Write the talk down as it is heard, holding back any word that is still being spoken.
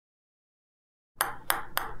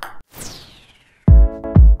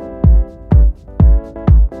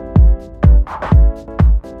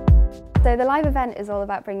So the live event is all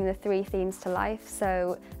about bringing the three themes to life,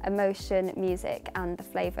 so emotion, music and the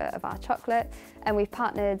flavour of our chocolate. And we've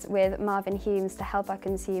partnered with Marvin Humes to help our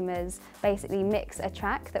consumers basically mix a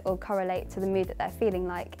track that will correlate to the mood that they're feeling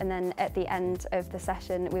like, and then at the end of the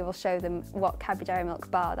session we will show them what Cadbury Dairy Milk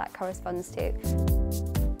bar that corresponds to.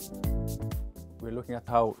 We're looking at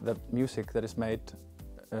how the music that is made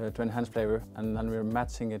to enhance flavour, and then we're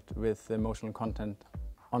matching it with the emotional content.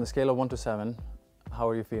 On the scale of 1 to 7, how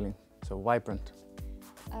are you feeling? So vibrant.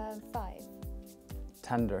 5.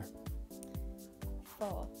 Tender.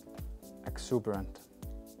 4. Exuberant.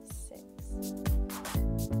 6.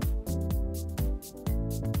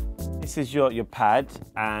 This is your pad,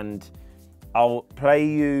 and I'll play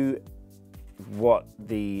you what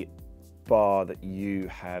the bar that you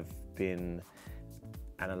have been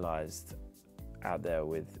analysed out there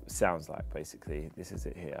with sounds like, basically. This is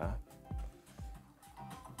it here.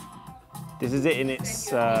 This is it in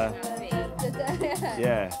its, yeah.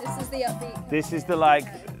 This is the upbeat. This is the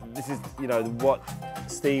you know, what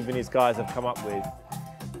Steve and his guys have come up with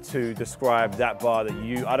to describe that bar that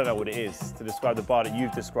you, I don't know what it is, to describe the bar that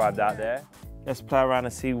you've described out there. Let's play around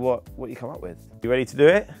and see what you come up with. You ready to do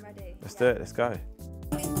it? I'm ready. Let's do it, let's go.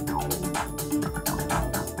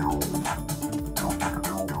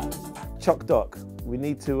 Choc Doc, we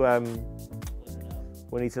need to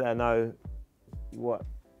let her know what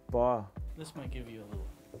bar. This might give you a little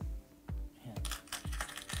hint.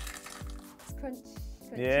 It's crunch.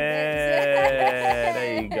 Yeah,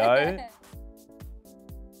 there you go.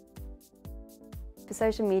 For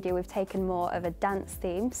social media, we've taken more of a dance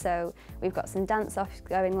theme, so we've got some dance-offs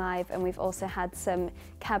going live, and we've also had some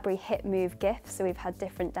Cadbury hit move gifts, so we've had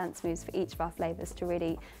different dance moves for each of our flavours to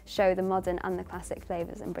really show the modern and the classic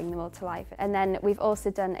flavours and bring them all to life. And then we've also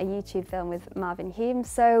done a YouTube film with Marvin Humes,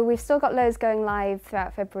 so we've still got loads going live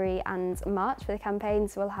throughout February and March for the campaign,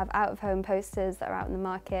 so we'll have out-of-home posters that are out in the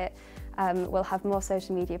market. We'll have more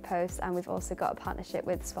social media posts, and we've also got a partnership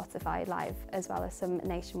with Spotify Live, as well as some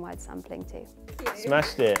nationwide sampling too.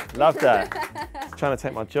 Smashed it, love that. Trying to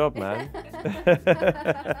take my job, man.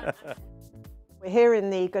 We're here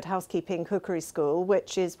in the Good Housekeeping Cookery School,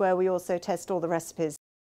 which is where we also test all the recipes